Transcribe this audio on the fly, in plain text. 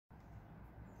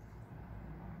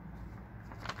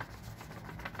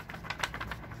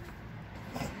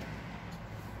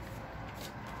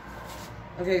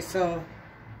Okay, so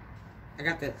I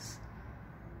got this.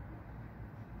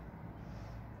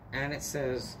 And it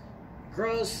says,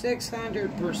 grows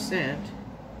 600%.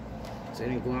 It's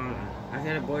an iguana. I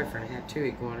had a boyfriend who had 2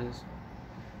 iguanas.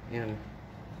 And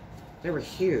they were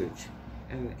huge.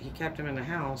 And he kept them in the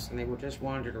house, and they would just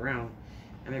wandered around.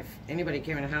 And if anybody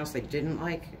came in the house they didn't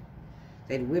like,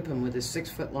 they'd whip him with his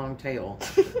 6-foot-long tail.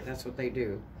 That's what they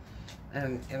do.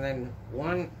 And then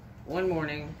one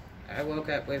morning, I woke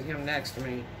up with him next to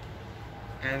me,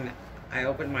 and I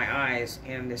opened my eyes,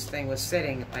 and this thing was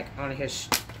sitting like on his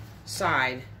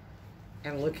side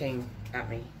and looking at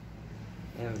me.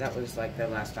 And that was like the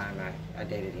last time I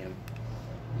dated him.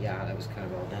 Yeah, that was kind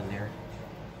of all done there.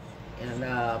 And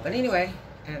but anyway,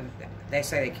 and they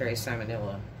say they carry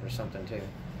salmonella or something too.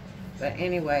 But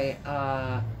anyway,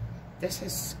 this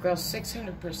is grows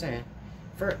 600%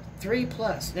 for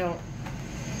 3+. Now,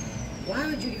 why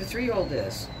would you give a 3-year-old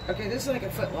this? Okay, this is like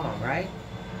a foot long, right?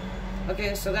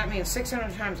 Okay, so that means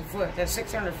 600 times a foot. That's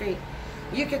 600 feet.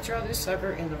 You could throw this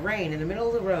sucker in the rain in the middle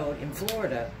of the road in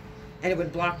Florida, and it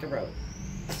would block the road.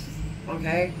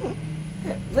 Okay?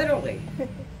 Literally.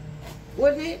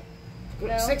 Wouldn't it? No.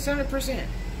 600%. No.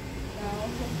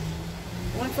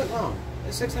 1 foot long.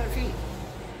 It's 600 feet.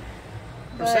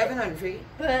 Or But, 700 feet.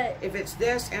 But If it's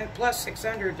this and plus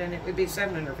 600, then it would be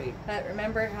 700 feet. But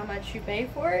remember how much you pay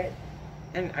for it?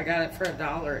 And I got it for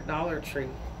 $1 at Dollar Tree.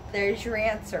 There's your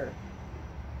answer.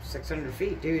 600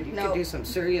 feet, dude. You No. could do some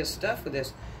serious stuff with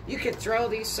this. You could throw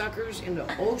these suckers in the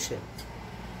ocean.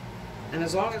 And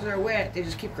as long as they're wet, they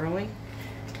just keep growing.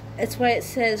 That's why it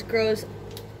says grows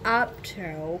up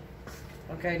to.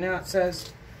 Okay, now it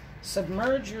says,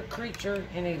 submerge your creature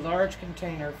in a large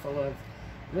container full of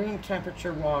room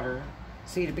temperature water.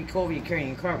 See, to be cold when you're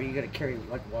carrying a car, but you got to carry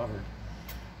like water.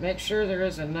 Make sure there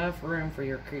is enough room for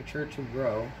your creature to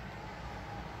grow.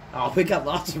 Oh, we got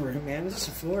lots of room, man. This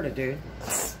is Florida, dude.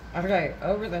 Okay,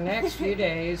 over the next few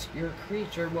days, your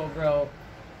creature will grow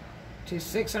to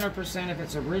 600% of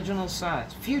its original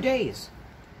size. Few days.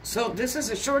 So this is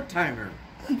a short timer.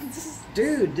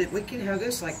 Dude, we can have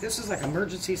this like, this is like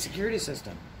emergency security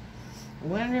system.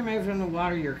 When removed from the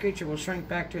water, your creature will shrink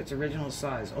back to its original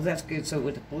size. Oh, that's good. So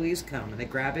when the police come and they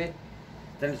grab it,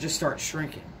 then it just starts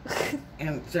shrinking.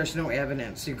 And there's no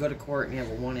evidence. You go to court and you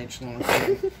have a 1-inch long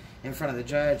thing in front of the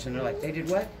judge, and they're like, they did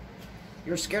what?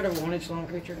 You're scared of a 1-inch long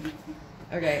creature?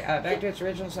 Okay, back to its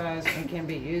original size and can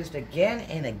be used again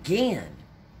and again.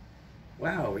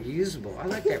 Wow, reusable. I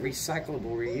like that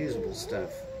recyclable, reusable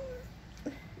stuff.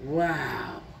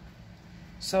 Wow.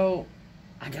 So,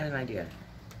 I got an idea.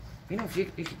 You know, if you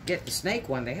could get the snake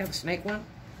one, they have a snake one.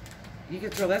 You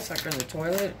could throw that sucker in the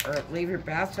toilet or leave your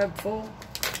bathtub full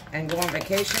and go on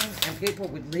vacation, and people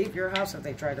would leave your house if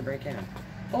they tried to break in.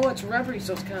 Oh, it's rubbery,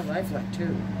 so it's kind of lifelike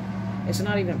too. It's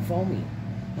not even foamy.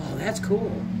 Oh, that's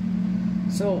cool.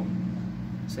 So,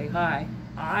 say hi.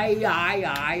 I.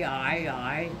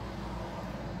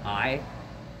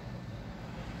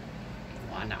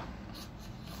 Why not?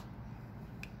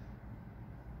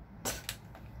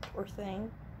 Poor thing.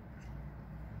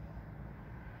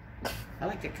 I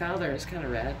like the color. It's kind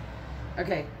of red.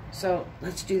 Okay, so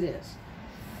let's do this.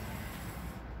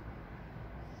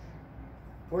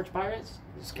 Porch pirates?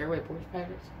 Scare away porch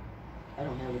pirates? I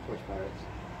don't have the porch pirates.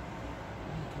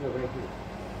 Put it right here.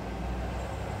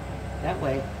 That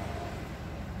way,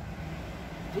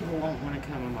 people won't want to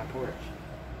come on my porch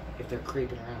if they're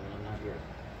creeping around and I'm not here.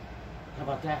 How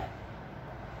about that?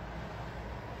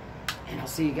 And I'll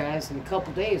see you guys in a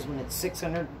couple days when it's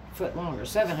 600 foot long, or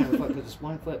 700 foot, because it's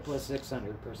 1 foot plus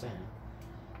 600%.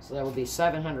 So that will be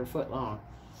 700 foot long.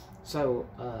 So,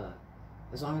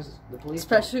 as long as the police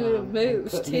especially when it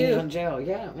moves put too. me in jail.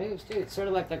 Yeah, it moves too. It's sort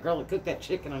of like that girl that cooked that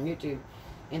chicken on YouTube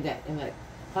in that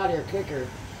hot air cooker,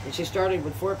 and she started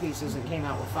with 4 pieces and came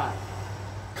out with 5.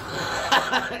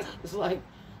 It's like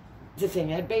the thing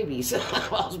had babies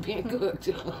while it was being cooked.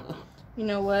 You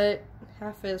know what?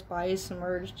 Half of his body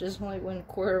submerged, just like when a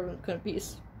quarter of him could be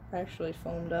actually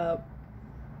foamed up.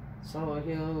 So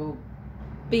he'll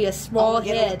Be a small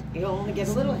head. He'll only get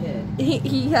a little head.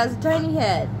 He has a tiny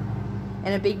head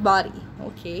and a big body.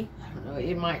 Okay. I don't know.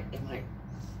 It might,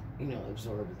 you know,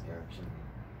 absorb the air or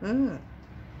something.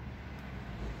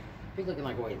 He's looking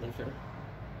like a weightlifter.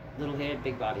 Little head,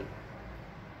 big body.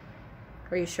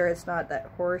 Are you sure it's not that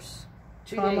horse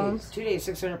 2 hormones? days,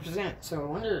 600%. So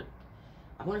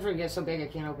I wonder if it gets so big I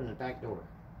can't open the back door.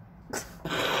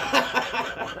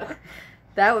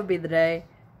 That would be the day.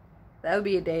 That would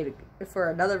be a day for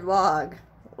another vlog.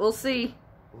 We'll see.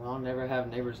 Well, I'll never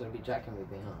have neighbors that'll be jacking with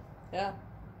me, huh? Yeah.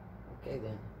 Okay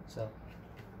then. So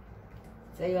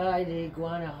say hi to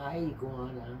iguana. Hi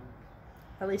iguana.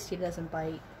 At least he doesn't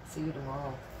bite. See you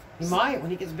tomorrow. He might when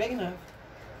he gets big enough.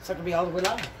 Sucker will be all the way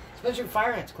live. Especially if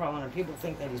fire ants crawl on him. People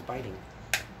think that he's biting.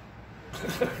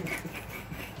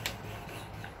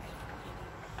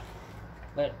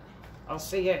 But I'll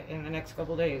see you in the next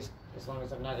couple days, as long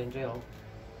as I'm not in jail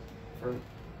for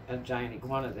a giant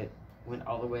iguana that went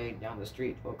all the way down the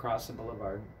street across the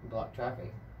boulevard and blocked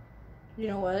traffic. You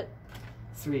know what?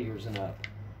 3 years and up.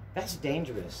 That's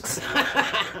dangerous.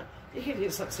 You can do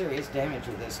some serious damage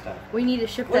with this stuff. We need to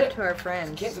ship that to our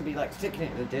friends. Kids would be like sticking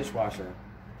it in the dishwasher.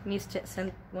 We need to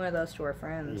send one of those to our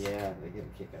friends. Yeah, they get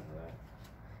a kick out of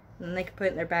that. And they can put it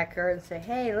in their backyard and say,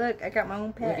 "Hey, look, I got my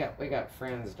own pet." We got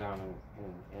friends down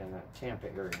in Tampa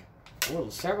area.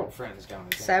 Well, several friends down in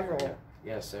Tampa. Several. Area.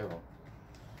 Yeah, several.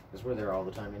 Because we're there all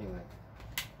the time anyway.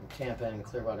 In Tampa and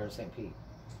Clearwater and St. Pete.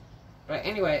 But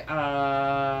anyway,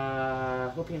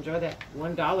 hope you enjoyed that.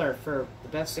 $1 for the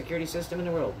best security system in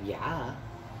the world. Yeah.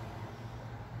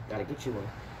 Gotta get you one.